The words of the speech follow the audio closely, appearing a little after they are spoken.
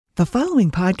The following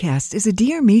podcast is a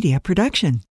Dear Media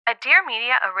production. A Dear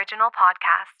Media original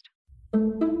podcast.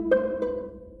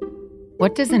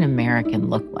 What does an American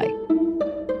look like?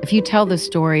 If you tell the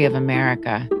story of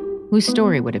America, whose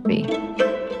story would it be?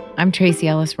 I'm Tracy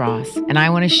Ellis Ross, and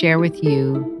I want to share with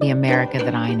you the America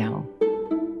that I know.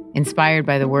 Inspired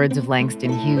by the words of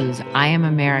Langston Hughes, I Am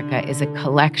America is a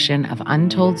collection of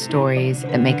untold stories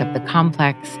that make up the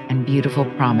complex and beautiful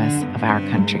promise of our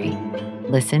country.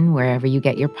 Listen wherever you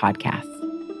get your podcasts.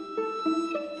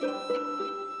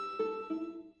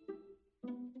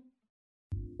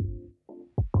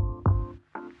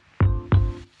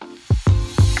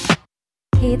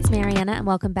 Hey, it's Mariana, and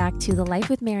welcome back to the Life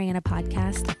with Mariana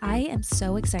podcast. I am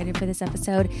so excited for this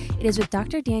episode. It is with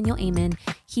Dr. Daniel Amen.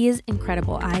 He is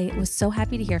incredible. I was so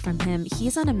happy to hear from him. He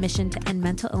is on a mission to end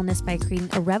mental illness by creating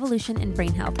a revolution in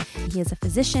brain health. He is a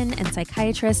physician and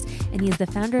psychiatrist, and he is the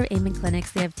founder of Amen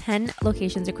Clinics. They have 10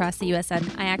 locations across the U.S.,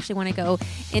 and I actually want to go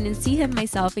in and see him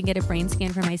myself and get a brain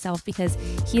scan for myself because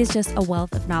he is just a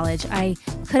wealth of knowledge. I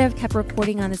could have kept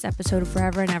recording on this episode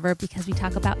forever and ever because we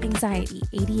talk about anxiety,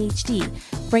 ADHD,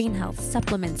 brain health,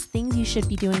 supplements, things you should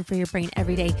be doing for your brain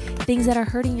every day, things that are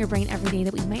hurting your brain every day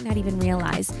that we might not even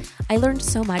realize. I learned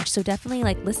so much, so definitely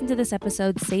listen to this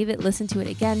episode, save it, listen to it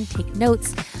again, take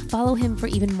notes, follow him for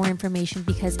even more information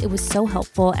because it was so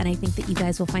helpful, and I think that you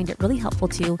guys will find it really helpful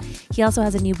too. He also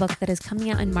has a new book that is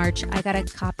coming out in March. I got a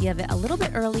copy of it a little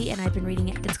bit early and I've been reading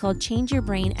it. It's called Change Your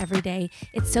Brain Every Day.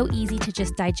 It's so easy to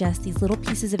just digest these little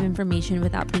pieces of information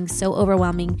without being so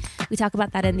overwhelming. We talk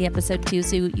about that in the episode too,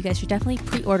 so you guys should definitely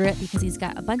pre-order it because he's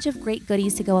got a bunch of great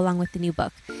goodies to go along with the new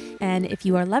book. And if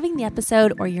you are loving the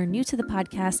episode or you're new to the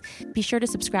podcast, be sure to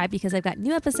subscribe because I've got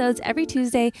new episodes every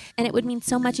Tuesday, and it would mean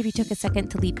so much if you took a second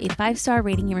to leave a 5-star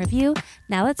rating and review.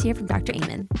 Now let's hear from Dr.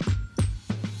 Amen.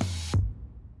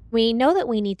 We know that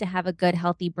we need to have a good,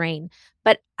 healthy brain,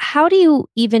 but how do you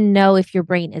even know if your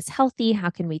brain is healthy? How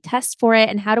can we test for it?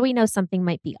 And how do we know something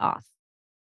might be off?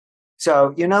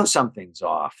 So you know something's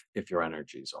off if your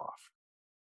energy's off,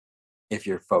 if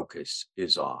your focus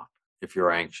is off, if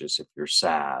you're anxious, if you're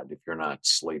sad, if you're not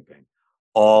sleeping.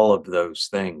 All of those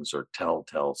things are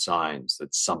telltale signs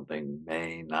that something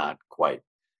may not quite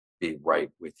be right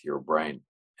with your brain.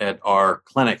 At our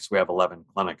clinics, we have 11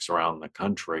 clinics around the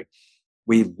country.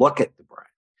 We look at the brain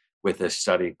with a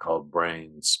study called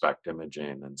brain SPECT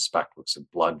imaging, and SPECT looks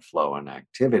at blood flow and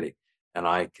activity. And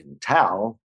I can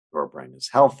tell your brain is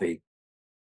healthy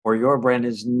or your brain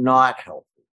is not healthy.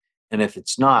 And if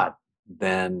it's not,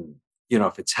 then,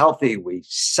 if it's healthy, we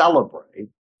celebrate.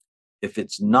 If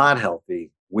it's not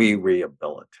healthy, we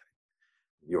rehabilitate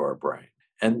your brain.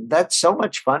 And that's so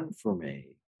much fun for me.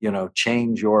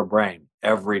 Change your brain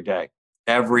every day.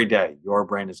 Every day, your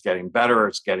brain is getting better,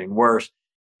 it's getting worse,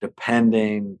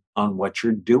 depending on what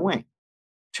you're doing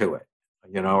to it.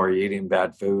 Are you eating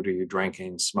bad food? Are you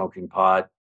drinking, smoking pot?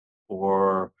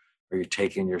 Or are you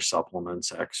taking your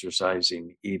supplements,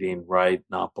 exercising, eating right,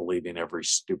 not believing every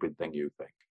stupid thing you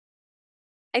think?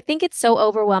 I think it's so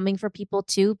overwhelming for people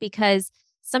too, because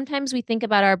sometimes we think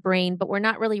about our brain, but we're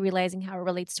not really realizing how it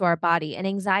relates to our body. And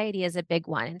anxiety is a big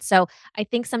one. And so I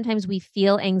think sometimes we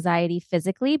feel anxiety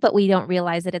physically, but we don't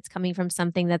realize that it's coming from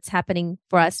something that's happening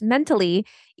for us mentally,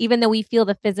 even though we feel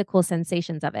the physical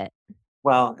sensations of it.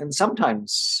 Well, and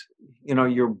sometimes,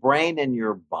 your brain and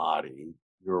your body,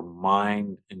 your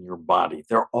mind and your body,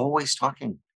 they're always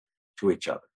talking to each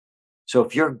other. So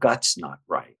if your gut's not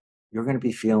right, you're going to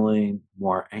be feeling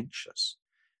more anxious.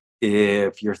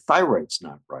 If your thyroid's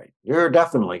not right, you're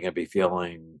definitely going to be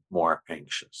feeling more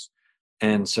anxious.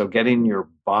 And so getting your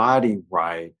body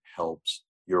right helps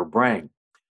your brain.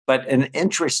 But an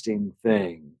interesting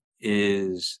thing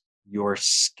is your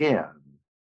skin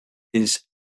is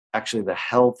actually the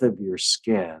health of your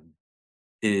skin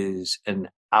is an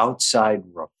outside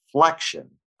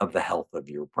reflection of the health of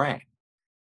your brain.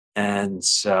 And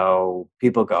so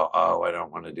people go, oh, I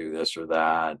don't want to do this or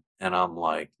that. And I'm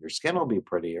like, your skin will be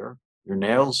prettier. Your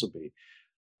nails will be,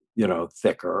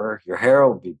 thicker. Your hair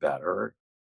will be better.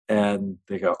 And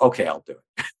they go, okay, I'll do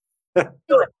it.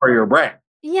 For your brain.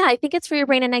 Yeah, I think it's for your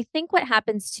brain. And I think what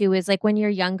happens too is when you're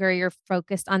younger, you're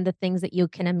focused on the things that you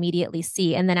can immediately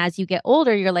see. And then as you get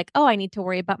older, you're like, oh, I need to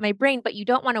worry about my brain. But you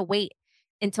don't want to wait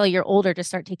until you're older to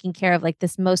start taking care of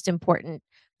this most important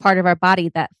part of our body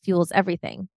that fuels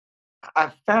everything.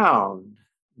 I found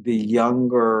the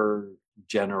younger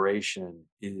generation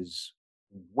is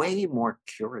way more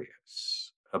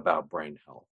curious about brain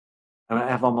health. And I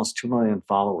have almost 2 million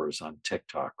followers on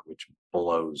TikTok, which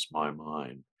blows my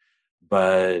mind.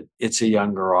 But it's a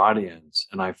younger audience,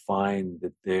 and I find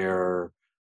that they're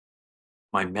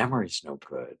my memory's no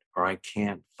good, or I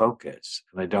can't focus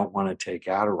and I don't want to take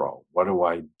Adderall. What do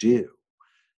I do?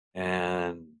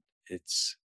 And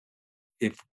it's,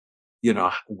 if,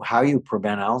 how you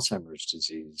prevent Alzheimer's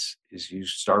disease is you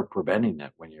start preventing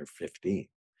it when you're 15.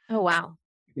 Oh, wow.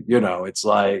 It's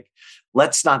like,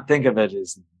 let's not think of it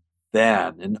as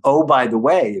then. And oh, by the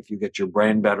way, if you get your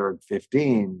brain better at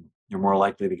 15, you're more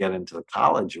likely to get into the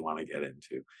college you want to get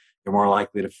into. You're more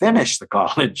likely to finish the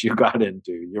college you got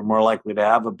into. You're more likely to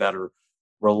have a better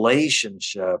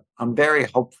relationship. I'm very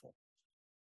hopeful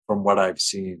from what I've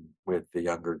seen with the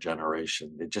younger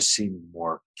generation. They just seem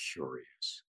more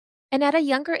curious. And at a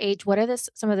younger age, what are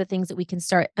some of the things that we can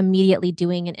start immediately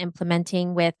doing and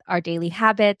implementing with our daily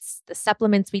habits, the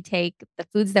supplements we take, the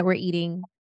foods that we're eating?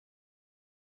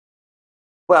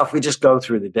 Well, if we just go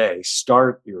through the day,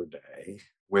 start your day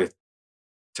with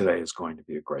today is going to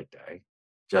be a great day,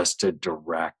 just to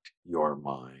direct your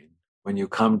mind. When you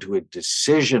come to a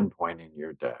decision point in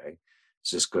your day,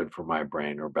 is this good for my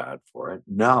brain or bad for it?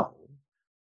 Know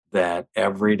that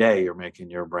every day you're making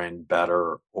your brain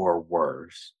better or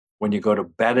worse. When you go to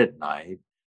bed at night,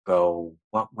 go,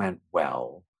 what went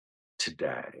well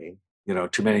today?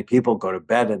 Too many people go to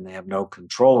bed and they have no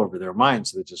control over their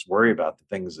minds. So they just worry about the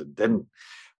things that didn't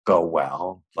go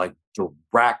well, like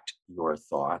direct your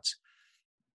thoughts.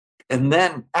 And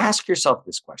then ask yourself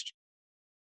this question.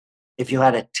 If you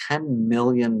had a $10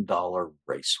 million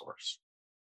racehorse,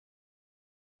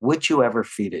 would you ever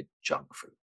feed it junk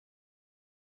food?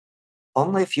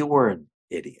 Only if you were an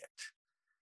idiot.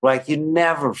 Like, you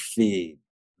never feed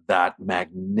that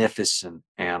magnificent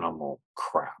animal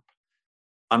crap.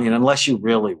 I mean, unless you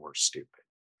really were stupid.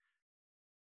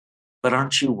 But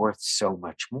aren't you worth so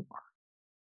much more?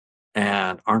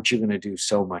 And aren't you going to do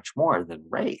so much more than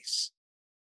race?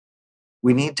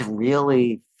 We need to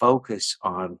really focus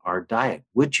on our diet.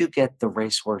 Would you get the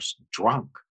racehorse drunk?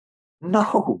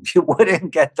 No, you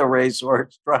wouldn't get the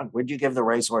racehorse drunk. Would you give the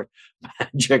racehorse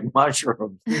magic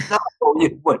mushrooms? No,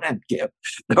 you wouldn't give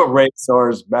the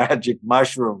racehorse magic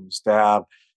mushrooms to have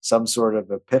some sort of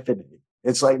epiphany.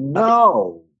 It's like,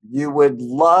 no, you would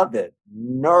love it,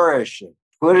 nourish it,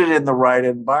 put it in the right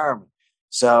environment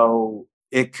so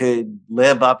it could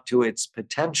live up to its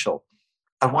potential.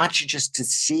 I want you just to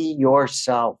see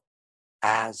yourself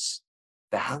as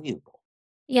valuable.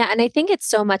 Yeah, and I think it's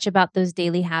so much about those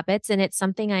daily habits, and it's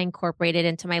something I incorporated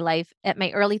into my life at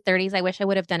my early 30s. I wish I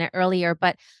would have done it earlier,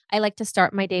 but I like to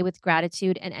start my day with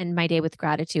gratitude and end my day with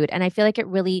gratitude. And I feel like it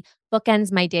really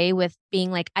bookends my day with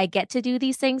being like, I get to do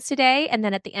these things today. And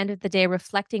then at the end of the day,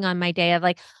 reflecting on my day of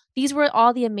like, these were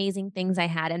all the amazing things I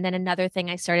had. And then another thing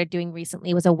I started doing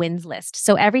recently was a wins list.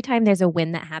 So every time there's a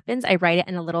win that happens, I write it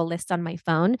in a little list on my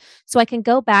phone so I can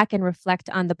go back and reflect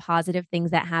on the positive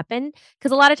things that happen.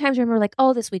 Because a lot of times I remember like,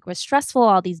 oh, this week was stressful,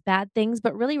 all these bad things,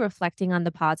 but really reflecting on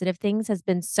the positive things has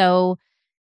been so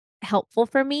helpful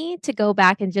for me to go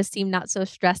back and just seem not so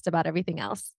stressed about everything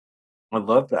else. I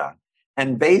love that.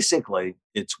 And basically,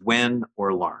 it's win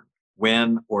or learn,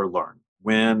 win or learn,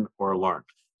 win or learn.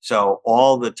 So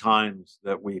all the times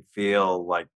that we feel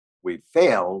like we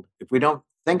failed, if we don't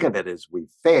think of it as we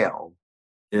failed,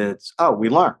 it's, oh, we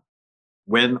learn,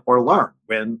 win or learn,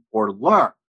 win or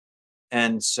learn.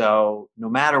 And so no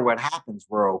matter what happens,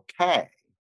 we're okay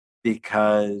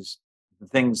because the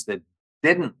things that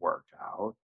didn't work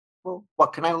out, well,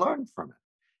 what can I learn from it?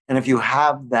 And if you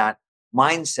have that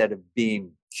mindset of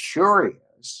being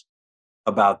curious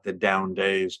about the down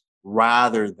days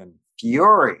rather than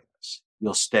furious,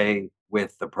 you'll stay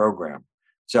with the program.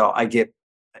 So I get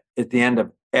at the end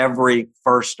of every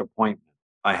first appointment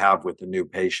I have with a new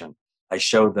patient, I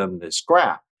show them this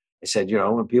graph. I said,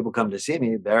 when people come to see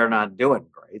me, they're not doing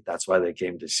great. That's why they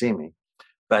came to see me.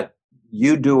 But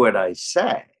you do what I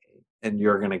say and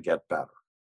you're going to get better.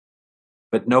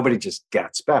 But nobody just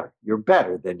gets better. You're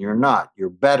better than you're not. You're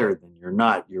better than you're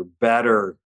not. You're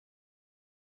better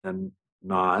than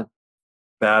not.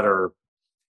 Better.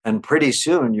 And pretty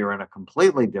soon you're in a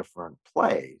completely different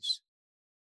place.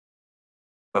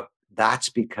 But that's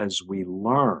because we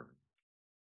learn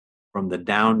from the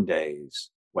down days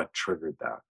what triggered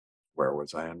that. Where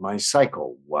was I in my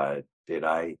cycle? What did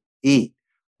I eat?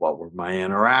 What were my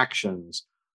interactions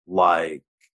like?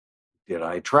 Did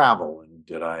I travel and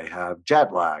did I have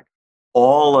jet lag?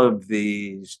 All of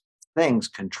these things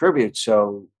contribute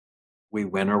so we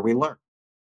win or we learn.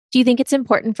 Do you think it's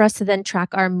important for us to then track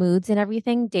our moods and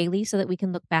everything daily so that we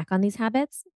can look back on these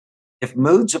habits? If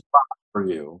mood's a problem for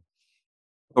you,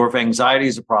 or if anxiety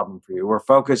is a problem for you, or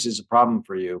focus is a problem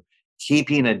for you,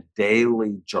 keeping a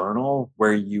daily journal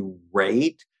where you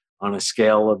rate on a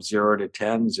scale of 0 to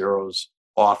 10, 0 is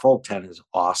awful, 10 is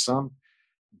awesome.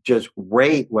 just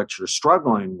rate what you're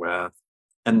struggling with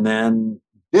and then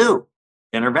do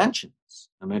interventions.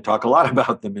 And I talk a lot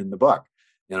about them in the book,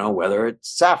 whether it's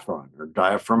saffron or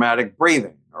diaphragmatic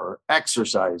breathing or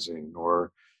exercising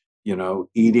or,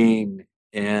 eating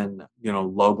in,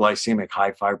 low glycemic,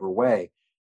 high fiber way.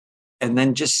 And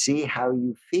then just see how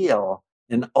you feel.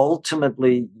 And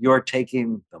ultimately, you're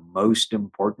taking the most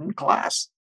important class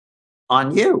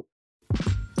on you.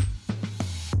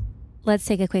 Let's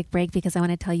take a quick break because I want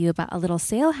to tell you about a little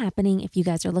sale happening if you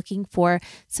guys are looking for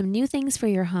some new things for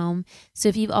your home. So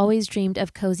if you've always dreamed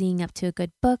of cozying up to a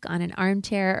good book on an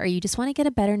armchair, or you just want to get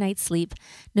a better night's sleep,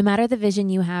 no matter the vision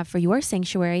you have for your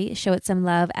sanctuary, show it some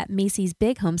love at Macy's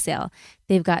Big Home Sale.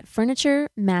 They've got furniture,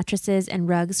 mattresses, and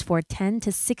rugs for 10 to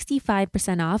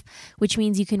 65% off, which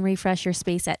means you can refresh your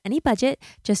space at any budget.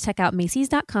 Just check out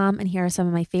Macy's.com, and here are some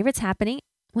of my favorites happening.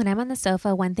 When I'm on the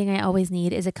sofa, one thing I always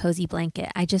need is a cozy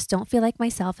blanket. I just don't feel like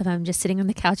myself if I'm just sitting on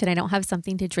the couch and I don't have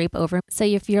something to drape over. So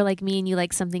if you're like me and you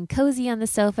like something cozy on the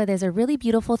sofa, there's a really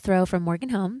beautiful throw from Morgan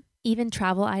Home. Even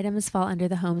travel items fall under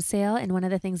the home sale. And one of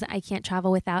the things that I can't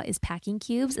travel without is packing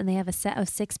cubes. And they have a set of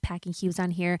 6 packing cubes on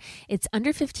here. It's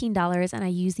under $15 and I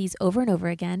use these over and over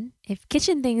again. If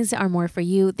kitchen things are more for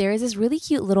you, there is this really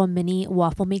cute little mini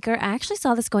waffle maker. I actually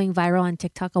saw this going viral on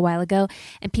TikTok a while ago,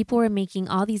 and people were making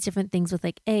all these different things with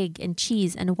like egg and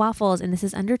cheese and waffles. And this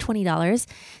is under $20.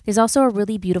 There's also a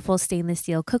really beautiful stainless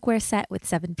steel cookware set with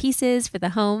 7 pieces for the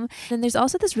home. And there's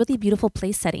also this really beautiful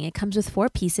place setting. It comes with 4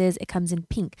 pieces. It comes in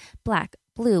pink, black,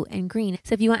 blue, and green.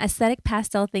 So if you want aesthetic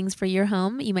pastel things for your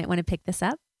home, you might want to pick this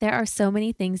up. There are so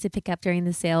many things to pick up during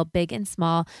the sale, big and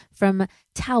small, from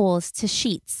towels to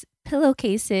sheets,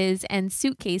 pillowcases, and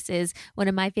suitcases. One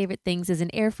of my favorite things is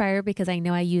an air fryer because I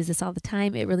know I use this all the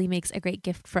time. It really makes a great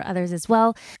gift for others as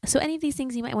well. So any of these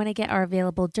things you might want to get are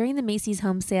available during the Macy's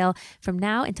home sale from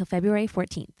now until February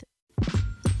 14th.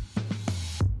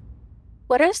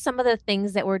 What are some of the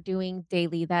things that we're doing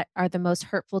daily that are the most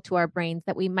hurtful to our brains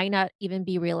that we might not even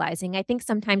be realizing? I think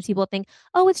sometimes people think,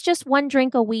 oh, it's just one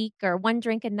drink a week or one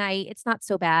drink a night. It's not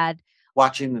so bad.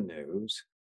 Watching the news,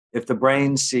 if the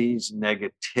brain sees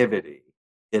negativity,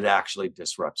 it actually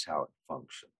disrupts how it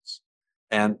functions.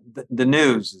 And the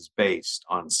news is based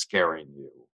on scaring you,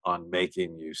 on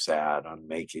making you sad, on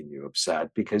making you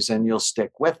upset, because then you'll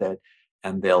stick with it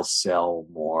and they'll sell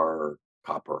more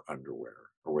copper underwear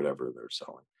or whatever they're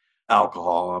selling.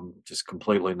 Alcohol, I'm just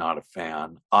completely not a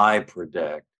fan. I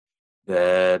predict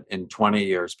that in 20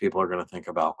 years, people are going to think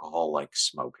of alcohol like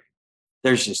smoking.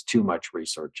 There's just too much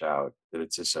research out that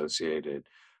it's associated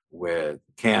with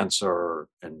cancer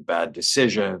and bad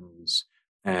decisions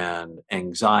and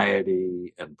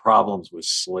anxiety and problems with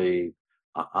sleep.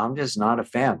 I'm just not a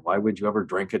fan. Why would you ever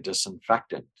drink a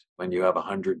disinfectant when you have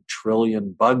 100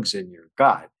 trillion bugs in your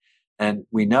gut? And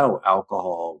we know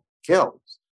alcohol kills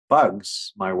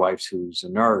bugs. My wife, who's a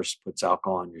nurse, puts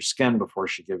alcohol on your skin before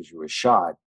she gives you a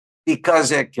shot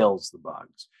because it kills the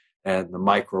bugs. And the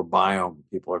microbiome,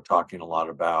 people are talking a lot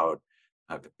about.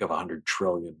 You have 100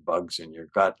 trillion bugs in your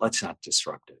gut. Let's not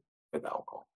disrupt it with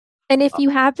alcohol. And if you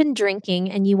have been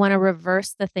drinking and you want to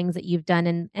reverse the things that you've done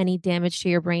and any damage to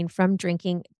your brain from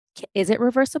drinking, is it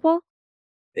reversible?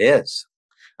 It is.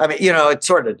 I mean, it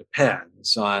sort of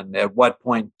depends on at what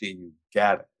point do you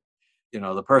get it.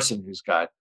 The person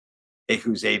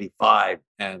who's 85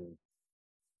 and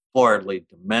floridly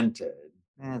demented,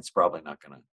 it's probably not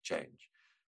going to change.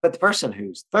 But the person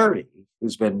who's 30,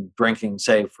 who's been drinking,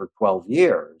 say, for 12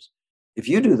 years, if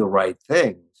you do the right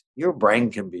things, your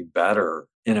brain can be better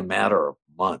in a matter of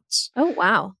months. Oh,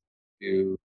 wow.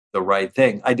 Do the right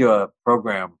thing. I do a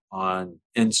program on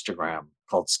Instagram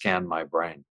called Scan My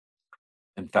Brain.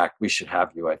 In fact, we should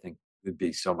have you. I think it'd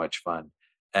be so much fun.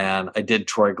 And I did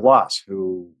Troy Gloss,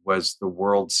 who was the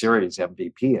World Series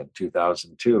MVP in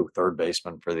 2002, third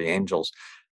baseman for the Angels.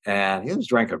 And he was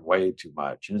drinking way too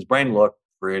much. And his brain looked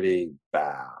pretty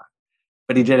bad.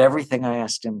 But he did everything I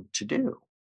asked him to do.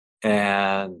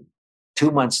 And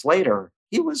 2 months later,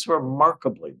 he was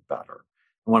remarkably better.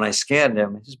 When I scanned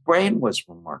him, his brain was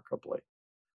remarkably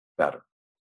better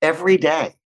every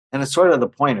day. And it's sort of the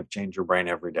point of Change Your Brain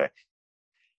Every Day.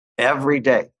 Every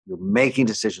day, you're making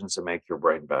decisions to make your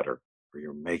brain better, or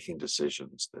you're making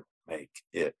decisions that make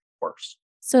it worse.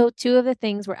 So 2 of the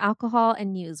things were alcohol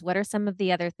and news. What are some of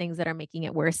the other things that are making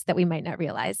it worse that we might not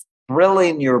realize?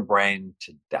 Thrilling your brain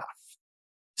to death.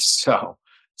 So,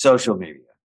 social media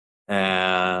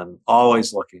and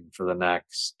always looking for the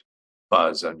next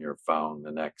buzz on your phone,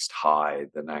 the next high,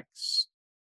 the next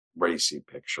racy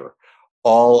picture.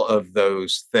 All of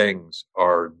those things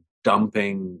are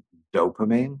dumping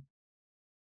dopamine.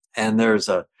 And there's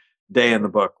a day in the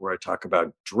book where I talk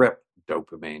about drip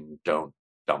dopamine, don't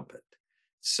dump it.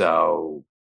 So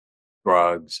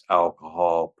drugs,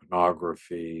 alcohol,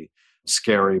 pornography,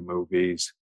 scary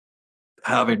movies,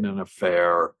 having an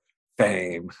affair,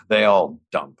 fame, they all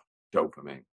dump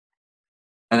dopamine.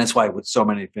 And that's why with so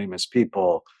many famous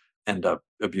people end up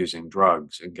abusing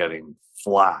drugs and getting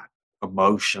flat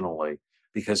emotionally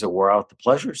because it wore out the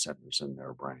pleasure centers in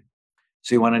their brain.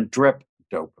 So you want to drip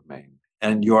dopamine,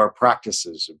 and your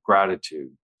practices of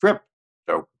gratitude drip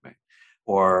dopamine,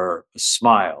 or a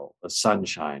smile, a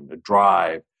sunshine, a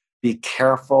drive. Be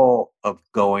careful of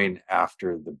going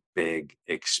after the big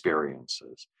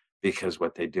experiences, because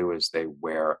what they do is they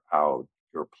wear out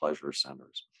your pleasure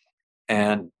centers.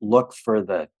 And look for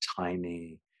the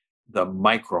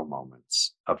micro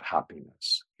moments of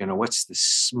happiness. What's the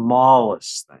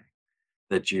smallest thing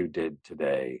that you did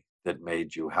today that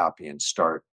made you happy, and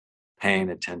start paying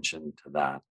attention to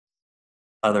that.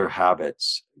 Other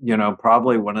habits,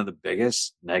 probably one of the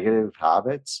biggest negative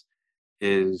habits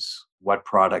is, what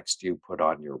products do you put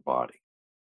on your body?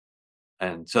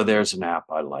 And so there's an app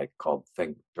I like called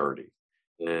Think Dirty.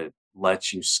 It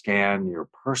lets you scan your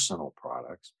personal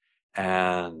products.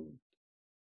 And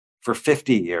for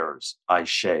 50 years, I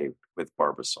shaved with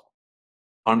Barbasol.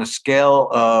 On a scale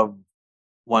of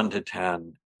 1 to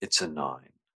 10, it's a 9.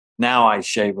 Now I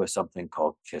shave with something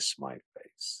called Kiss My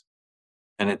Face,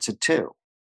 and it's a 2.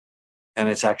 And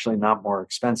it's actually not more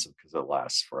expensive because it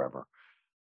lasts forever.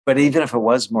 But even if it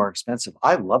was more expensive,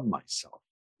 I love myself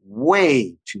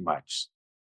way too much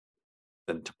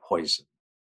than to poison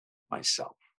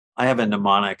myself. I have a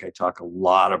mnemonic I talk a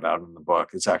lot about in the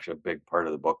book. It's actually a big part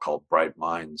of the book, called Bright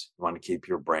Minds. You want to keep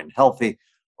your brain healthy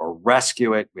or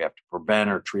rescue it, we have to prevent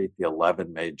or treat the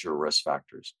 11 major risk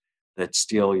factors that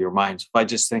steal your mind. So if I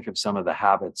just think of some of the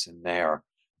habits in there,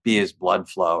 B is blood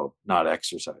flow, not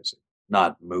exercising,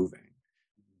 not moving.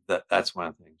 That's one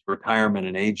of the things. Retirement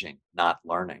and aging, not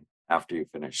learning after you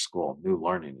finish school. New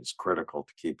learning is critical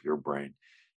to keep your brain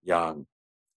young.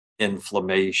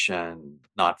 Inflammation,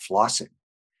 not flossing.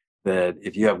 That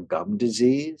if you have gum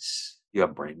disease, you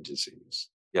have brain disease,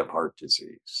 you have heart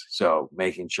disease. So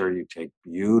making sure you take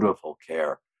beautiful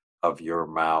care of your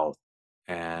mouth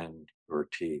and your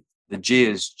teeth. The G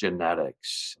is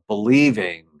genetics,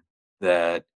 believing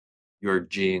that your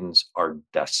genes are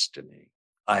destiny.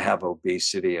 I have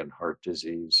obesity and heart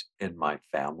disease in my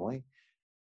family,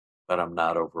 but I'm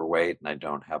not overweight and I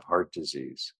don't have heart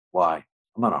disease. Why?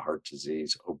 I'm on a heart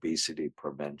disease obesity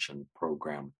prevention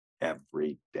program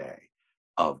every day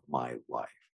of my life.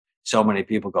 So many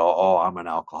people go, oh, I'm an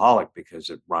alcoholic because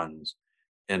it runs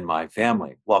in my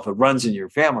family. Well, if it runs in your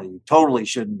family, you totally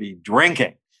shouldn't be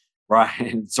drinking, right?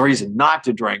 It's a reason not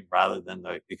to drink rather than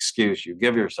the excuse you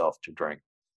give yourself to drink.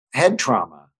 Head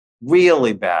trauma,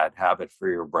 really bad habit for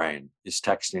your brain, is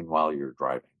texting while you're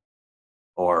driving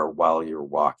or while you're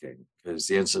walking, because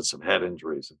the incidence of head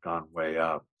injuries have gone way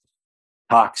up.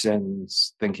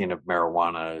 Toxins, thinking of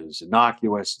marijuana as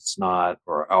innocuous, it's not,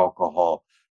 or alcohol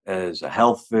as a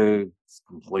health food, it's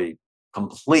complete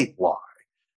lie.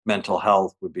 Mental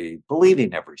health would be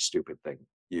believing every stupid thing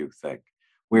you think.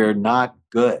 We're not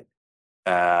good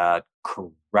at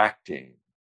correcting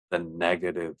the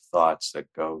negative thoughts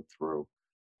that go through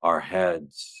our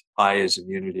heads. I is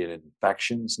immunity to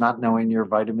infections, not knowing your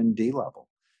vitamin D level.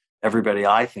 Everybody,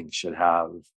 I think, should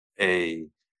have a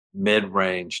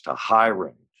mid-range to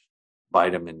high-range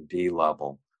vitamin D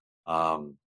level.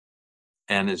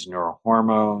 And is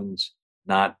neurohormones,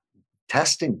 not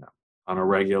testing them on a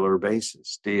regular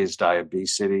basis. D is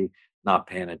diabetes, not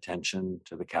paying attention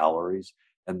to the calories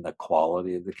and the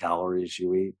quality of the calories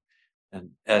you eat. And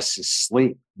S is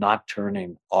sleep, not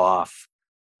turning off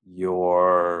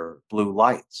your blue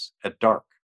lights at dark.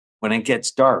 When it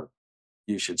gets dark,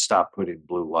 you should stop putting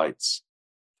blue lights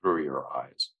through your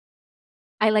eyes.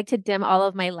 I like to dim all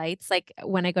of my lights, like,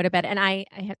 when I go to bed, and I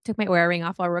took my Oura ring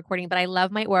off while recording, but I love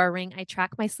my Oura ring. I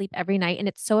track my sleep every night, and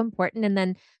it's so important, and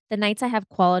then the nights I have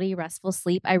quality, restful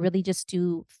sleep, I really just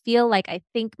do feel like I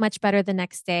think much better the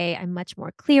next day. I'm much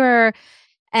more clearer,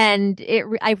 and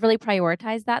I've really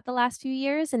prioritized that the last few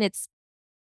years, and it's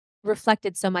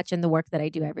reflected so much in the work that I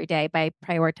do every day by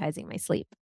prioritizing my sleep.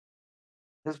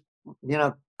 This,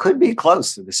 could be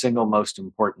close to the single most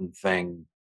important thing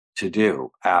to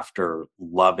do after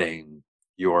loving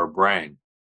your brain.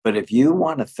 But if you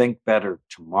want to think better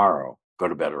tomorrow, go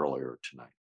to bed earlier tonight.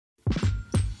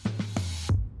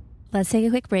 Let's take a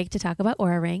quick break to talk about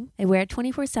Oura Ring. I wear it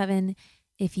 24/7.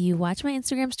 If you watch my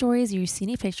Instagram stories or you see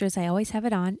any pictures, I always have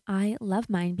it on. I love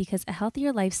mine because a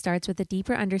healthier life starts with a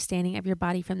deeper understanding of your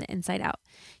body from the inside out.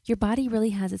 Your body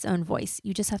really has its own voice.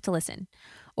 You just have to listen.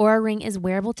 Oura Ring is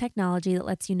wearable technology that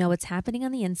lets you know what's happening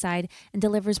on the inside and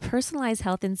delivers personalized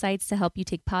health insights to help you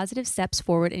take positive steps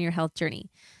forward in your health journey.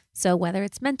 So, whether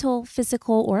it's mental,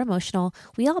 physical, or emotional,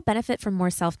 we all benefit from more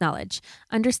self knowledge.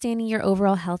 Understanding your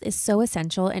overall health is so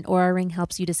essential, and Oura Ring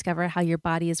helps you discover how your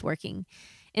body is working.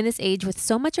 In this age, with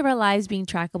so much of our lives being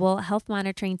trackable, health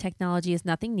monitoring technology is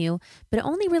nothing new, but it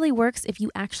only really works if you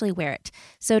actually wear it.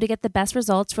 So to get the best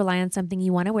results, rely on something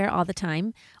you want to wear all the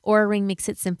time. Oura Ring makes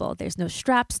it simple. There's no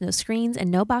straps, no screens,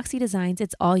 and no boxy designs.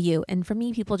 It's all you. And for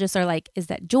me, people just are like, is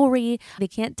that jewelry? They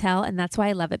can't tell. And that's why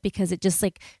I love it, because it just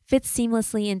like fits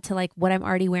seamlessly into like what I'm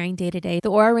already wearing day to day. The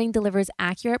Oura Ring delivers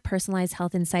accurate, personalized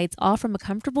health insights, all from a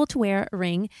comfortable to wear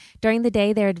ring. During the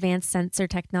day, their advanced sensor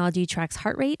technology tracks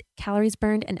heart rate, calories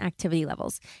burned, and activity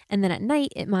levels. And then at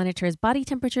night, it monitors body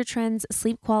temperature trends,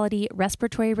 sleep quality,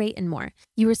 respiratory rate, and more.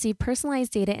 You receive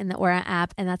personalized data in the Oura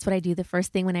app, and that's what I do the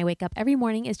first thing when I wake up every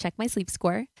morning is check my sleep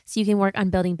score, so you can work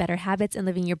on building better habits and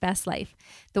living your best life.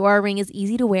 The Oura Ring is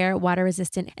easy to wear, water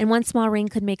resistant, and one small ring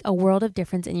could make a world of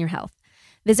difference in your health.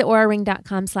 Visit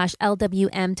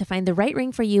auraring.com/LWM to find the right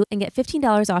ring for you and get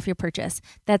 $15 off your purchase.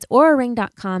 That's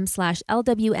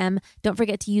auraring.com/LWM. Don't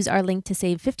forget to use our link to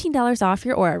save $15 off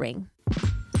your Oura Ring.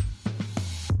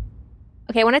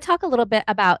 Okay, I want to talk a little bit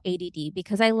about ADD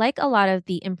because I like a lot of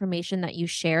the information that you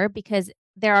share, because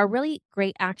there are really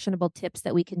great actionable tips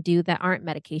that we can do that aren't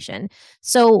medication.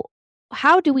 So,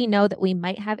 how do we know that we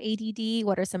might have ADD?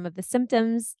 What are some of the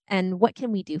symptoms, and what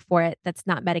can we do for it that's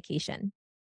not medication?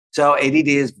 So ADD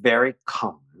is very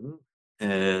common.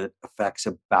 It affects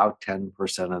about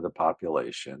 10% of the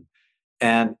population.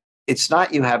 And it's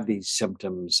not you have these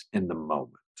symptoms in the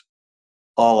moment.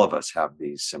 All of us have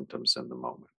these symptoms in the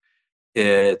moment.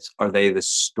 It's, are they the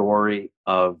story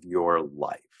of your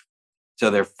life? So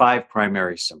there are 5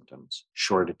 primary symptoms.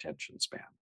 Short attention span.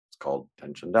 It's called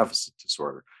attention deficit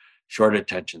disorder. Short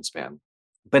attention span.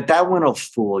 But that one will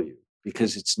fool you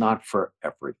because it's not for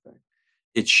everything.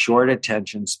 It's short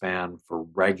attention span for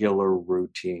regular,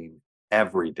 routine,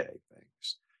 everyday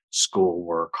things.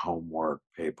 Schoolwork, homework,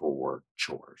 paperwork,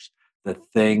 chores. The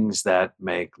things that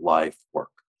make life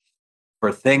work.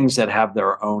 For things that have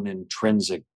their own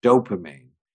intrinsic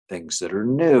dopamine, things that are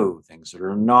new, things that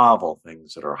are novel,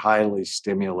 things that are highly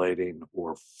stimulating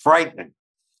or frightening,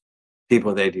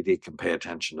 people with ADD can pay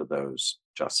attention to those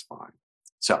just fine.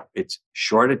 So it's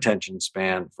short attention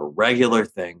span for regular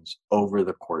things over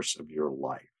the course of your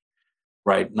life,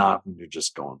 right? Not when you're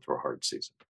just going through a hard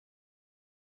season.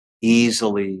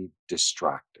 Easily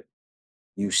distracted.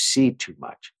 You see too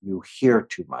much, you hear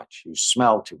too much, you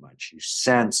smell too much, you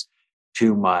sense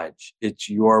too much. It's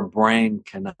your brain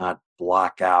cannot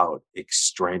block out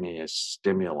extraneous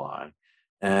stimuli.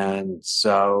 And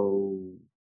so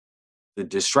the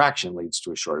distraction leads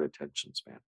to a short attention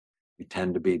span. You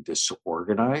tend to be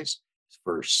disorganized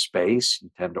for space. You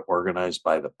tend to organize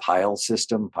by the pile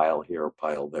system, pile here,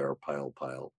 pile there,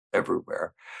 pile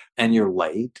everywhere. And you're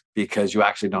late because you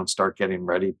actually don't start getting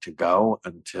ready to go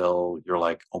until you're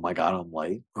like, oh my God, I'm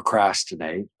late.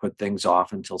 Procrastinate, put things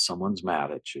off until someone's mad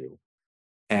at you.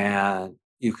 And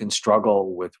you can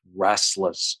struggle with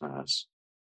restlessness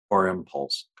or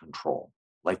impulse control.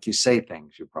 Like you say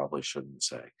things you probably shouldn't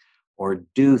say, or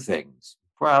do things you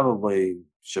probably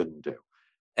shouldn't do.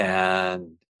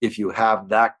 And if you have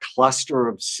that cluster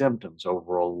of symptoms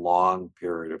over a long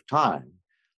period of time,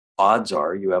 odds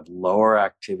are you have lower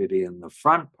activity in the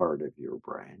front part of your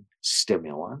brain,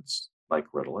 stimulants like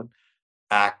Ritalin,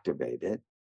 activate it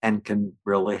and can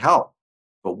really help.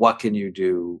 But what can you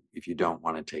do if you don't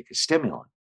want to take a stimulant?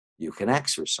 You can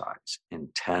exercise.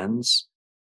 Intense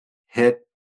HIIT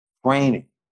training,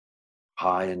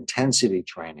 high intensity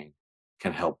training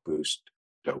can help boost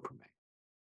dopamine.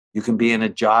 You can be in a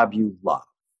job you love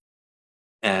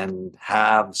and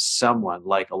have someone,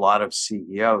 like a lot of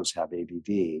CEOs have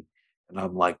ADD. And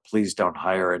I'm like, please don't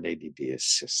hire an ADD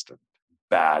assistant.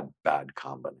 Bad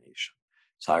combination.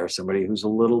 So hire somebody who's a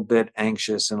little bit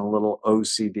anxious and a little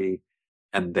OCD,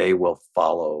 and they will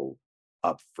follow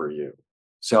up for you.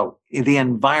 So the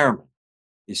environment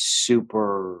is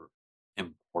super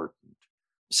important.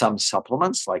 Some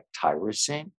supplements like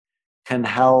tyrosine can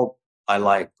help. I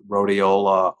like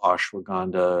rhodiola,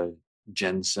 ashwagandha,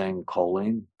 ginseng,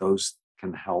 choline. Those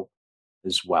can help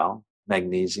as well.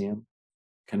 Magnesium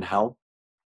can help.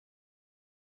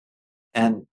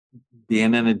 And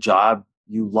being in a job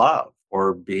you love,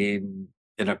 or being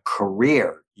in a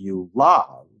career you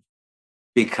love,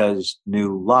 because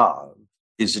new love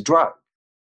is a drug.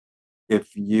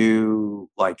 If you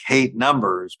like hate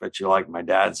numbers, but you're like, my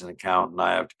dad's an accountant,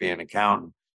 I have to be an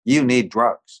accountant, you need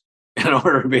drugs in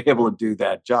order to be able to do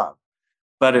that job.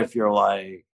 But if you're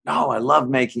like, no, I love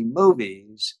making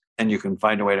movies, and you can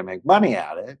find a way to make money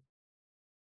at it,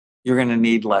 you're going to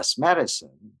need less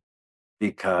medicine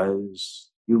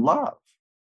because you love.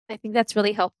 I think that's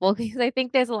really helpful because I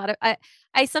think there's a lot of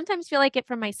I sometimes feel like it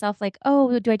for myself, like,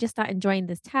 oh, do I just not enjoying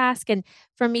this task? And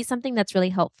for me, something that's really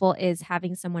helpful is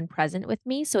having someone present with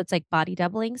me. So it's like body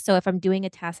doubling. So if I'm doing a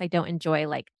task I don't enjoy,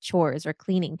 like chores or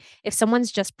cleaning, if someone's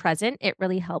just present, it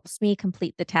really helps me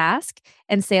complete the task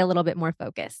and stay a little bit more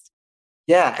focused.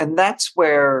 Yeah. And that's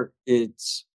where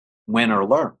it's win or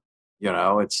learn.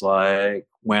 It's like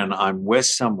when I'm with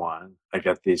someone, I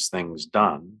get these things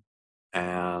done.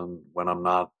 And when I'm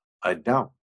not, I don't.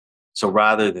 So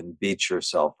rather than beat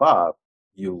yourself up,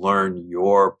 you learn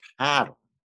your pattern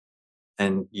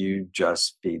and you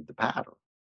just feed the pattern.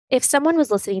 If someone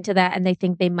was listening to that and they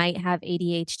think they might have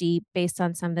ADHD based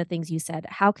on some of the things you said,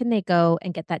 how can they go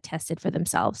and get that tested for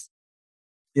themselves?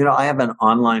 I have an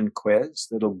online quiz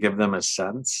that'll give them a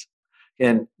sense.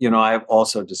 And, I've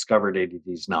also discovered ADD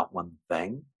is not one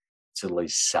thing. It's at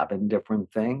least 7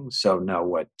 different things. So know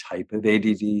what type of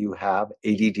ADD you have,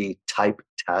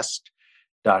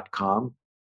 addtypetest.com.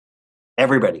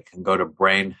 Everybody can go to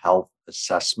brain health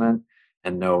assessment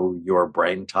and know your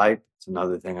brain type. It's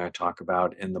another thing I talk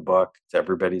about in the book.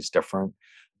 Everybody's different.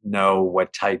 Know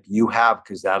what type you have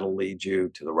because that'll lead you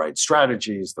to the right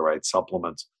strategies, the right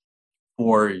supplements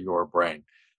for your brain.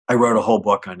 I wrote a whole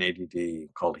book on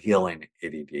ADD called Healing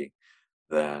ADD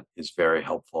that is very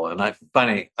helpful. And I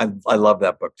love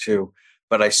that book too.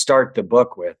 But I start the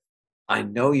book with, I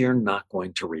know you're not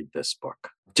going to read this book.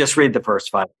 Just read the first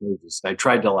 5 pages. I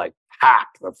tried to pack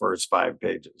the first 5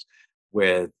 pages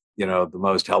with, the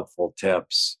most helpful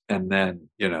tips. And then,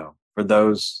 for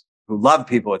those who love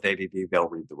people with ADD, they'll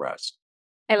read the rest.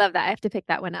 I love that. I have to pick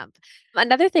that one up.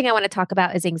 Another thing I want to talk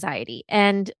about is anxiety.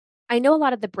 And I know a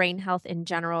lot of the brain health in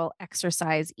general,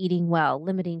 exercise, eating well,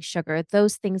 limiting sugar,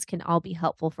 those things can all be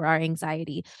helpful for our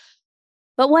anxiety.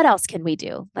 But what else can we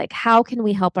do? Like, how can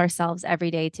we help ourselves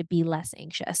every day to be less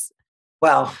anxious?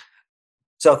 Well,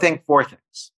 so think 4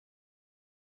 things.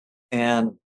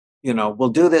 And, we'll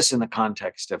do this in the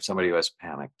context of somebody who has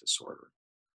panic disorder,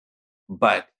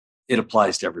 but it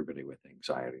applies to everybody with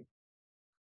anxiety.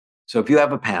 So if you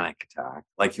have a panic attack,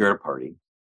 like you're at a party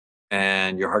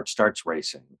and your heart starts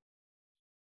racing,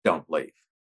 don't leave.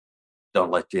 Don't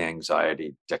let the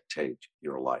anxiety dictate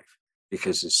your life.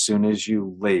 Because as soon as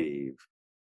you leave,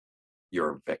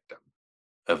 you're a victim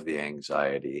of the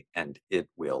anxiety and it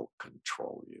will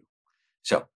control you.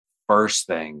 So, first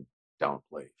thing, don't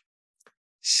leave.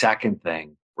 Second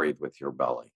thing, breathe with your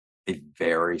belly, a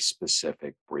very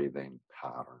specific breathing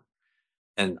pattern.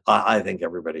 And I think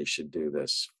everybody should do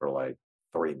this for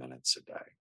 3 minutes a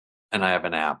day. And I have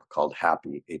an app called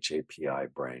Happy,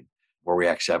 HAPI Brain, where we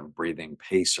actually have a breathing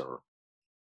pacer.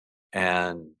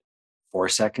 And 4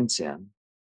 seconds in,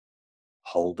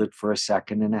 hold it for a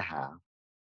second and a half.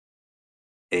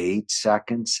 8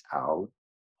 seconds out,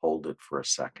 hold it for a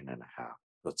second and a half.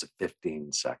 So it's a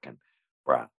 15-second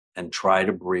breath. And try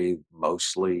to breathe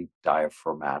mostly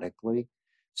diaphragmatically.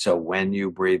 So when you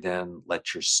breathe in,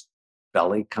 let your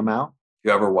belly come out. If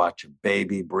you ever watch a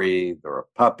baby breathe or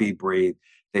a puppy breathe,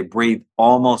 they breathe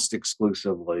almost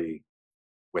exclusively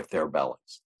with their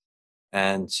bellies.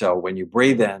 And so when you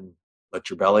breathe in, let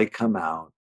your belly come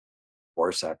out,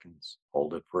 4 seconds,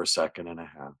 hold it for a second and a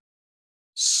half.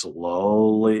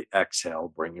 Slowly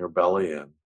exhale, bring your belly in,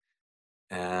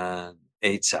 and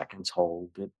 8 seconds,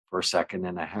 hold it for a second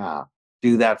and a half.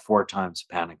 Do that 4 times,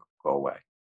 panic will go away.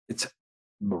 It's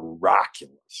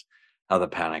miraculous how the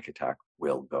panic attack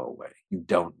will go away. You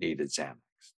don't need a Xanax.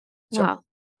 So Wow.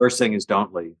 first thing is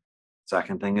don't leave.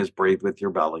 Second thing is breathe with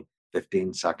your belly,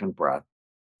 15-second breath.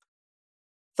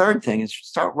 Third thing is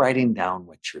start writing down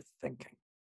what you're thinking,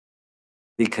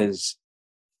 because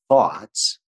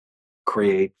thoughts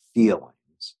create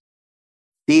feelings.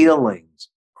 Feelings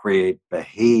create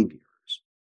behaviors.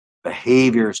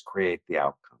 Behaviors create the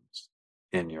outcomes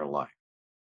in your life.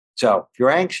 So if you're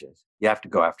anxious, you have to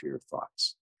go after your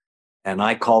thoughts. And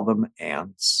I call them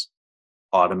ants,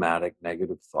 automatic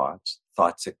negative thoughts,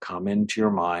 thoughts that come into your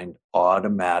mind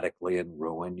automatically and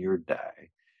ruin your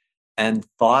day. And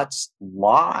thoughts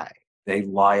lie. They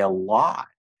lie a lot.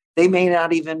 They may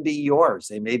not even be yours.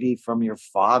 They may be from your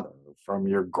father, from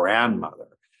your grandmother.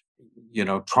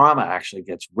 Trauma actually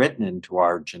gets written into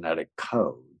our genetic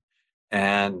code.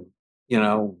 And,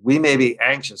 we may be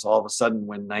anxious all of a sudden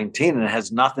when 19, and it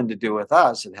has nothing to do with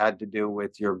us. It had to do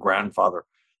with your grandfather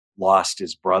lost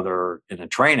his brother in a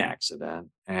train accident,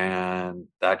 and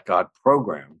that got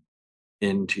programmed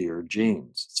into your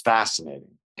genes. It's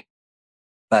fascinating.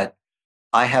 But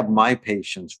I have my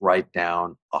patients write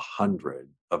down 100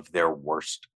 of their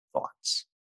worst thoughts.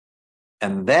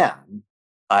 And then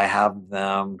I have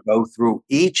them go through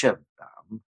each of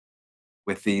them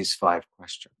with these 5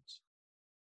 questions.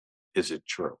 Is it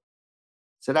true?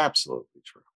 Is it absolutely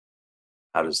true?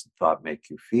 How does the thought make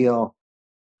you feel?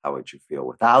 How would you feel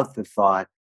without the thought?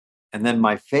 And then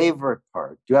my favorite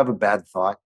part, do you have a bad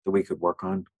thought that we could work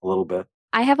on a little bit?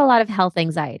 I have a lot of health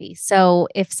anxiety. So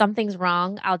if something's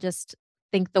wrong, I'll just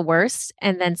think the worst.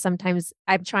 And then sometimes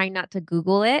I'm trying not to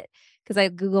Google it because I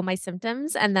Google my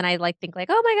symptoms and then I like think like,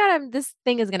 oh my God, this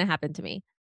thing is going to happen to me.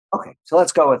 Okay, so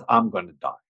let's go with I'm going to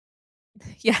die.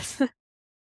 Yes.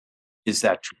 Is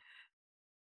that true?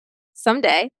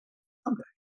 Someday. Okay,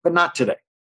 but not today.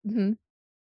 Hmm.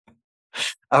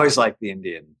 I always like the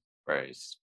Indian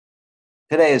phrase,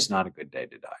 today is not a good day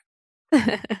to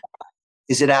die.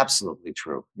 Is it absolutely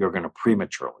true you're going to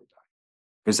prematurely die?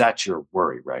 Because that's your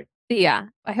worry, right? Yeah.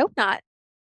 I hope not.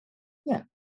 Yeah.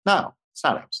 No, it's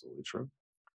not absolutely true.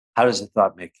 How does the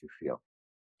thought make you feel?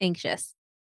 Anxious.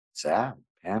 Sad,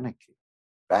 panicky,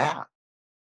 bad.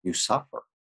 You suffer.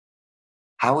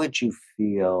 How would you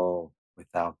feel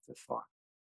without the thought?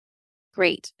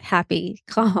 Great. Happy.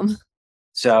 Calm.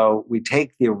 So we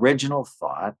take the original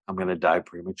thought, I'm going to die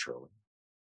prematurely.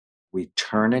 We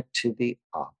turn it to the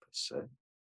opposite.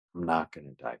 I'm not going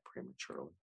to die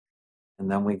prematurely. And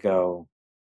then we go,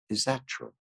 is that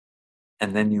true?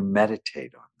 And then you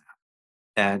meditate on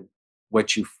that. And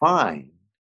what you find,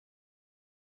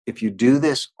 if you do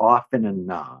this often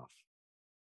enough,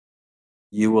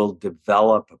 you will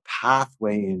develop a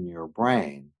pathway in your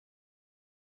brain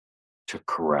to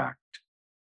correct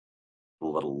the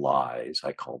little lies.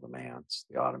 I call them ants,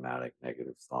 the automatic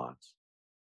negative thoughts.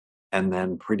 And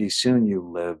then pretty soon you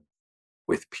live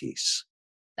with peace.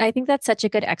 I think that's such a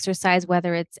good exercise,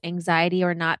 whether it's anxiety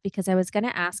or not, because I was going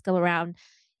to ask around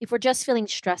if we're just feeling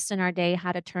stressed in our day,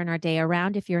 how to turn our day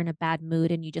around if you're in a bad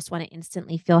mood and you just want to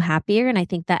instantly feel happier. And I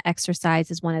think that exercise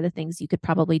is one of the things you could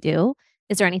probably do.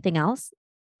 Is there anything else?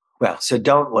 Well, so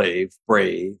don't leave,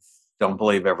 breathe. Don't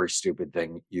believe every stupid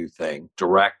thing you think.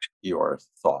 Direct your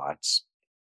thoughts.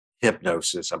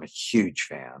 Hypnosis, I'm a huge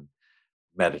fan.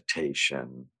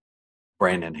 Meditation,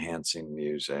 brain enhancing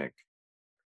music,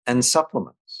 and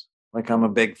supplements. Like I'm a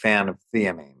big fan of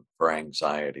thiamine for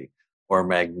anxiety, or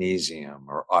magnesium,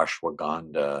 or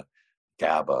ashwagandha,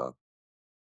 GABA.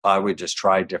 I would just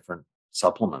try different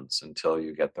supplements until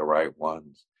you get the right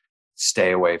ones.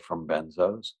 Stay away from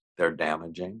benzos. They're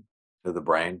damaging to the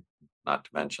brain, not to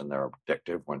mention they're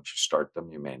addictive. Once you start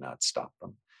them, you may not stop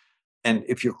them. And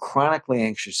if you're chronically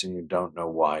anxious and you don't know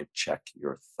why, check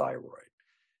your thyroid.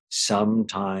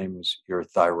 Sometimes your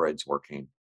thyroid's working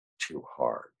too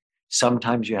hard.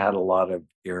 Sometimes you had a lot of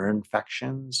ear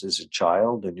infections as a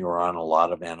child and you were on a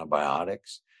lot of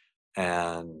antibiotics.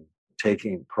 And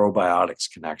taking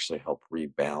probiotics can actually help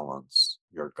rebalance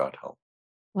your gut health.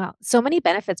 Wow. So many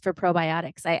benefits for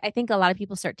probiotics. I think a lot of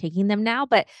people start taking them now,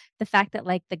 but the fact that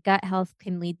like the gut health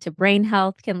can lead to brain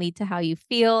health, can lead to how you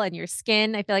feel and your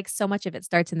skin. I feel like so much of it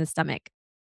starts in the stomach.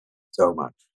 So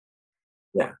much.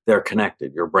 Yeah, they're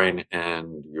connected. Your brain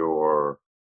and your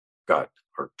gut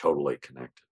are totally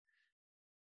connected.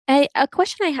 A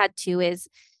question I had too is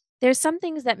there's some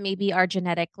things that maybe are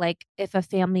genetic, like if a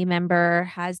family member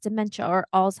has dementia or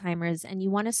Alzheimer's, and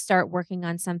you want to start working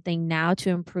on something now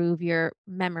to improve your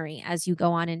memory as you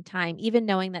go on in time, even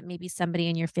knowing that maybe somebody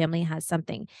in your family has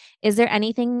something. Is there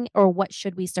anything or what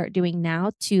should we start doing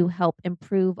now to help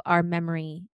improve our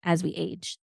memory as we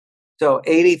age? So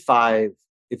 85,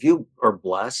 if you are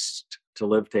blessed to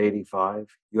live to 85,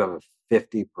 you have a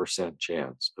 50%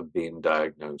 chance of being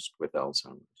diagnosed with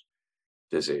Alzheimer's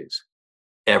disease.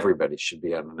 Everybody should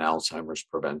be on an Alzheimer's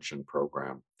prevention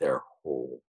program their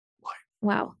whole life.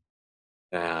 Wow.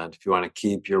 And if you want to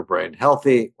keep your brain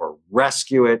healthy or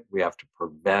rescue it, we have to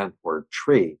prevent or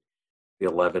treat the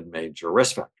 11 major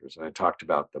risk factors. And I talked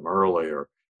about them earlier,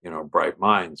 bright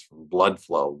minds from blood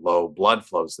flow. Low blood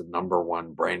flow is the number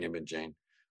one brain imaging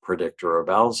predictor of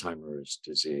Alzheimer's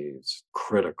disease.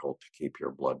 Critical to keep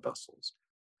your blood vessels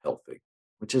healthy,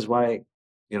 which is why,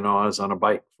 I was on a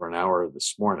bike for an hour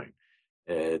this morning.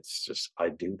 It's just, I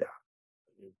do that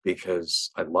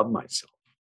because I love myself,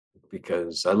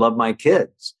 because I love my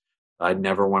kids. I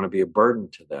never want to be a burden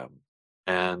to them.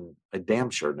 And I damn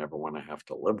sure never want to have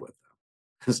to live with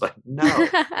them. It's like, no,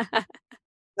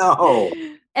 no.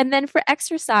 And then for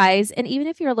exercise, and even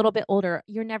if you're a little bit older,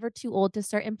 you're never too old to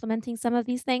start implementing some of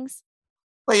these things?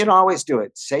 Well, you don't always do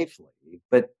it safely,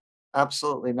 but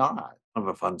absolutely not. I have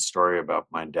a fun story about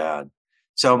my dad.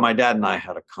 So my dad and I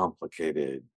had a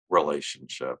complicated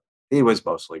relationship. He was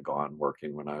mostly gone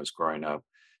working when I was growing up.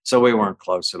 So we weren't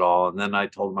close at all. And then I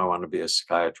told him I wanted to be a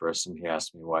psychiatrist, and he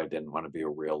asked me why I didn't want to be a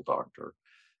real doctor.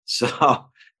 So,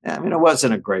 I mean, it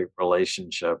wasn't a great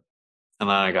relationship. And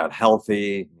then I got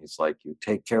healthy. He's like, you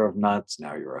take care of nuts.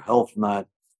 Now you're a health nut.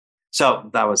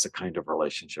 So that was the kind of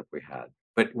relationship we had.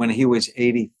 But when he was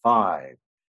 85,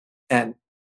 and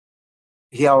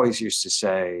he always used to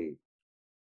say,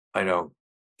 I don't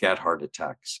get heart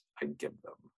attacks, I give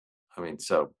them. I mean,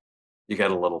 so you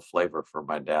get a little flavor for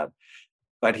my dad.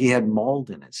 But he had mold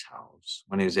in his house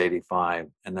when he was 85,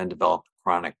 and then developed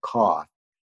chronic cough,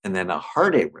 and then a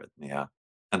heart arrhythmia,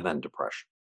 and then depression.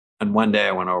 And one day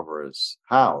I went over his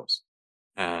house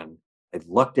and I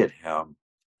looked at him,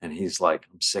 and he's like,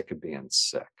 I'm sick of being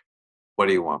sick. What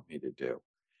do you want me to do?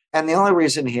 And the only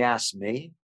reason he asked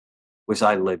me was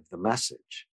I lived the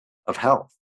message of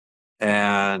health.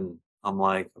 And I'm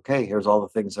like, okay, here's all the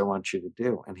things I want you to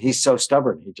do. And he's so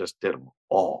stubborn, he just did them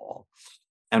all.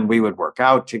 And we would work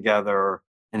out together,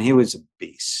 and he was a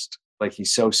beast. Like,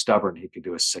 he's so stubborn, he could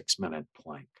do a 6-minute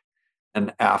plank.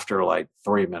 And after like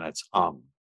 3 minutes, I'm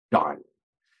dying.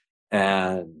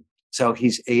 And so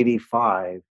he's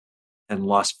 85 and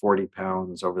lost 40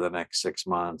 pounds over the next 6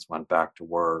 months, went back to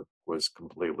work, was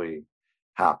completely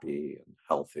happy and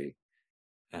healthy.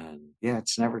 And yeah,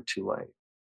 it's never too late.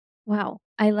 Wow.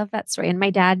 I love that story. And my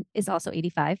dad is also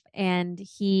 85 and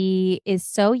he is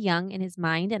so young in his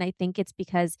mind. And I think it's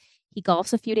because he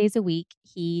golfs a few days a week.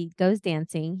 He goes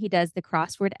dancing. He does the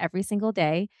crossword every single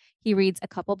day. He reads a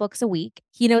couple books a week.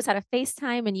 He knows how to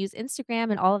FaceTime and use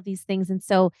Instagram and all of these things. And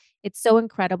so it's so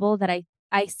incredible that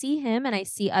I see him and I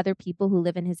see other people who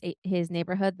live in his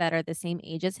neighborhood that are the same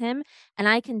age as him. And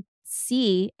I can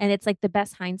see, and it's like the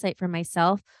best hindsight for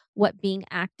myself, what being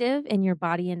active in your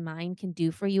body and mind can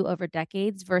do for you over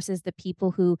decades versus the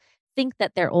people who think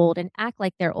that they're old and act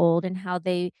like they're old and how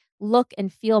they look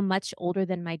and feel much older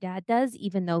than my dad does,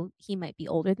 even though he might be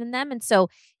older than them. And so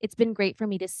it's been great for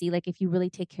me to see, like, if you really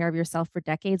take care of yourself for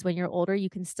decades, when you're older, you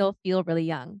can still feel really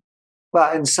young.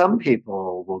 Well, and some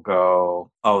people will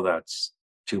go, oh, that's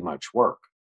too much work.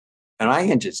 And I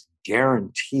can just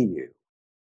guarantee you,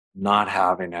 not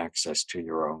having access to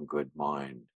your own good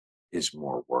mind is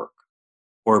more work,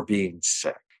 or being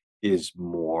sick is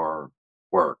more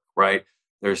work, right?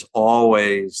 There's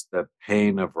always the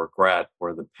pain of regret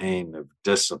or the pain of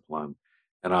discipline.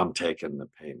 And I'm taking the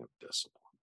pain of discipline.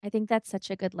 I think that's such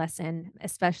a good lesson,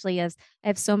 especially as I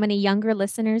have so many younger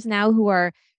listeners now who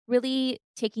are really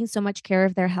taking so much care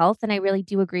of their health. And I really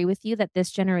do agree with you that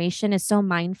this generation is so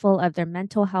mindful of their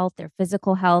mental health, their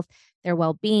physical health, their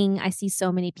well being. I see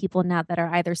so many people now that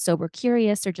are either sober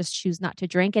curious or just choose not to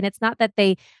drink. And it's not that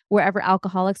they were ever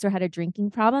alcoholics or had a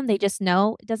drinking problem. They just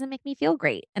know it doesn't make me feel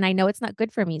great. And I know it's not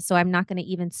good for me. So I'm not going to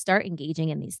even start engaging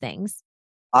in these things.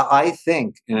 I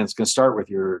think, and it's going to start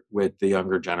with the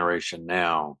younger generation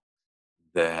now,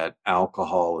 that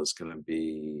alcohol is going to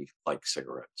be like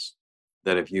cigarettes.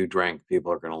 That if you drink,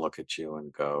 people are going to look at you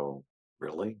and go,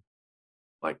 really?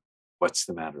 Like, what's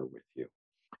the matter with you?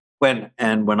 When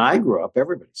I grew up,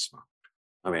 everybody smoked.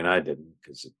 I mean, I didn't,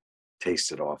 because it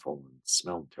tasted awful and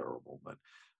smelled terrible.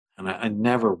 I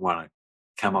never want a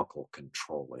chemical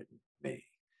controlling me.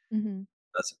 Mhm.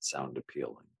 Doesn't sound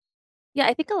appealing. Yeah,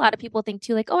 I think a lot of people think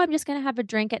too, like, oh, I'm just going to have a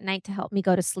drink at night to help me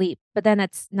go to sleep. But then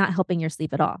that's not helping your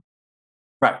sleep at all.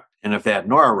 Right. And if they had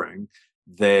Nora ring,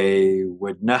 they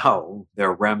would know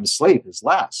their REM sleep is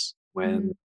less when Mhm.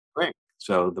 they drink.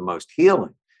 So the most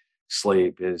healing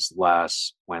sleep is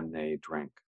less when they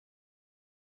drink.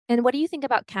 And what do you think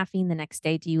about caffeine the next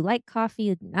day? Do you like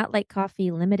coffee, not like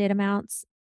coffee, limited amounts?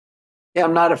 Yeah,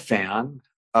 I'm not a fan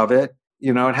of it.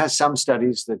 You know, it has some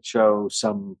studies that show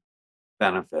some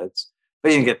benefits,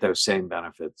 but you can get those same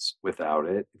benefits without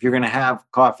it. If you're going to have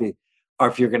coffee, or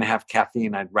if you're going to have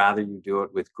caffeine, I'd rather you do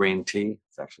it with green tea.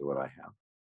 It's actually what I have,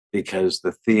 because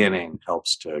the theanine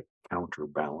helps to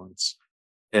counterbalance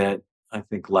it. I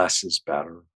think less is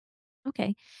better.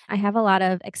 Okay. I have a lot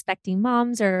of expecting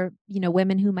moms or,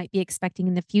 women who might be expecting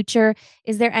in the future.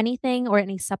 Is there anything or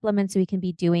any supplements we can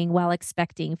be doing while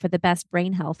expecting for the best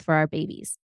brain health for our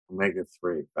babies?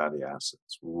 Omega-3 fatty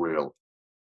acids, real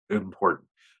important.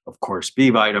 Of course, B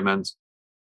vitamins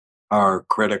are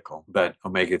critical, but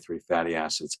omega-3 fatty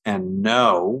acids, and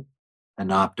know and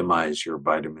optimize your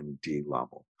vitamin D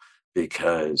level,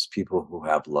 because people who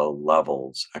have low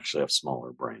levels actually have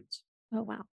smaller brains. Oh,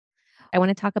 wow. I want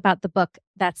to talk about the book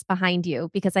that's behind you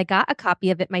because I got a copy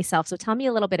of it myself. So tell me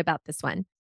a little bit about this one.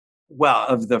 Well,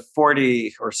 of the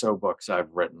 40 or so books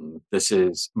I've written, this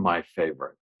is my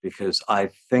favorite, because I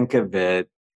think of it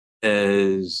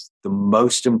as the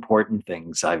most important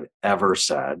things I've ever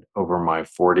said over my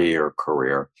 40-year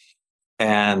career.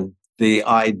 And The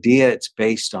idea it's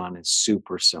based on is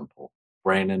super simple.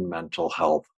 Brain and mental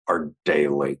health are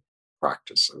daily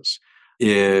practices.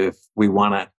 If we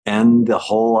want to end the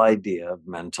whole idea of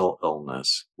mental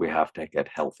illness, we have to get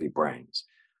healthy brains.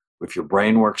 If your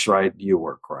brain works right, you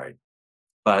work right.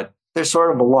 But there's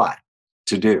sort of a lot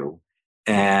to do.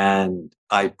 And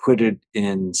I put it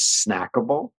in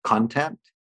snackable content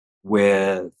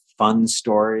with fun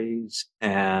stories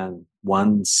and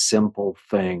one simple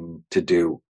thing to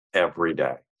do every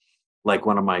day. Like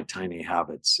one of my tiny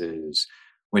habits is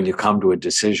when you come to a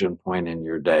decision point in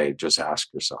your day, just ask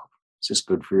yourself, is this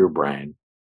good for your brain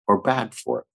or bad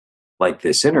for it? Like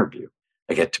this interview.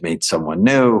 I get to meet someone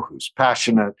new who's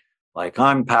passionate, like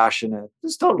I'm passionate.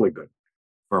 It's totally good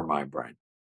for my brain.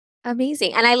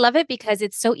 Amazing. And I love it because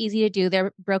it's so easy to do.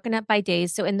 They're broken up by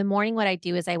days. So in the morning, what I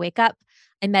do is I wake up,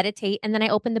 I meditate, and then I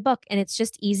open the book and it's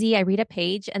just easy. I read a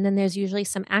page and then there's usually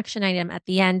some action item at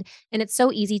the end. And it's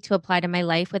so easy to apply to my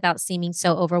life without seeming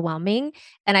so overwhelming.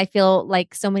 And I feel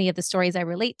like so many of the stories I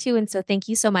relate to. And so thank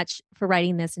you so much for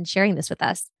writing this and sharing this with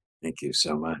us. Thank you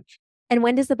so much. And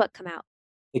when does the book come out?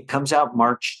 It comes out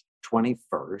March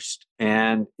 21st.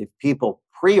 And if people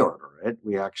pre-order it,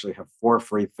 we actually have 4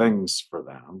 free things for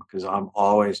them because I'm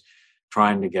always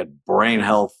trying to get brain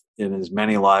health in as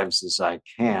many lives as I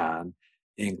can,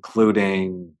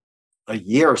 including a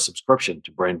year subscription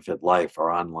to Brain Fit Life, our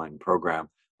online program,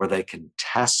 where they can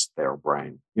test their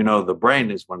brain. You know, the brain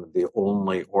is one of the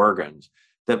only organs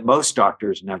that most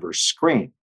doctors never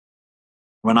screen.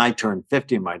 When I turned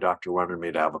 50, my doctor wanted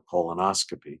me to have a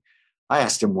colonoscopy. I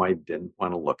asked him why he didn't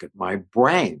want to look at my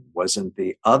brain. Wasn't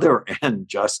the other end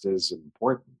just as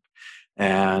important?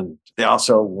 And they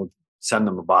also will send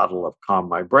them a bottle of Calm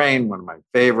My Brain, one of my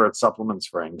favorite supplements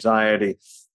for anxiety,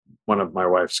 one of my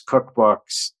wife's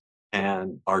cookbooks,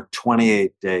 and our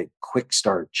 28-day quick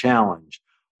start challenge,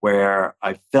 where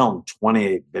I filmed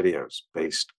 28 videos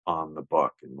based on the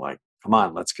book. And like, come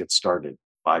on, let's get started.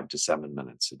 5 to 7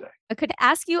 minutes a day. I could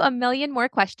ask you a million more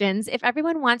questions. If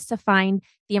everyone wants to find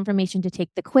the information to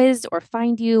take the quiz or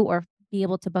find you or be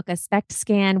able to book a SPECT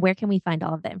scan, where can we find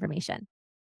all of the information?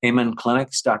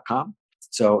 AmenClinics.com.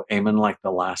 So Amen, like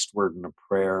the last word in a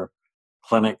prayer,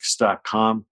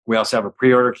 clinics.com. We also have a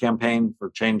pre-order campaign for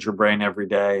Change Your Brain Every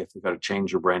Day. If you go to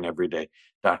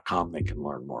changeyourbraineveryday.com, they can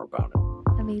learn more about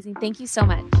it. Amazing. Thank you so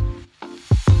much.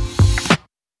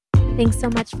 Thanks so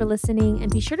much for listening, and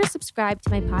be sure to subscribe to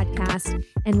my podcast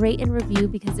and rate and review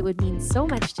because it would mean so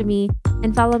much to me.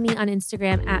 And follow me on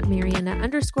Instagram at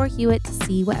Mariana_Hewitt to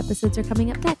see what episodes are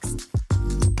coming up next.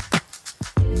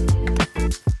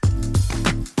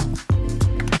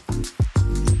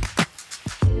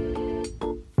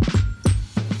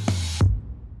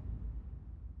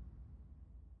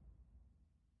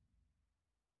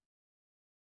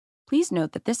 Please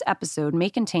note that this episode may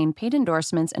contain paid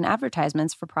endorsements and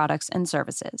advertisements for products and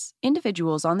services.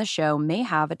 Individuals on the show may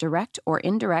have a direct or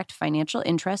indirect financial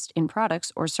interest in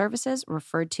products or services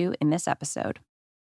referred to in this episode.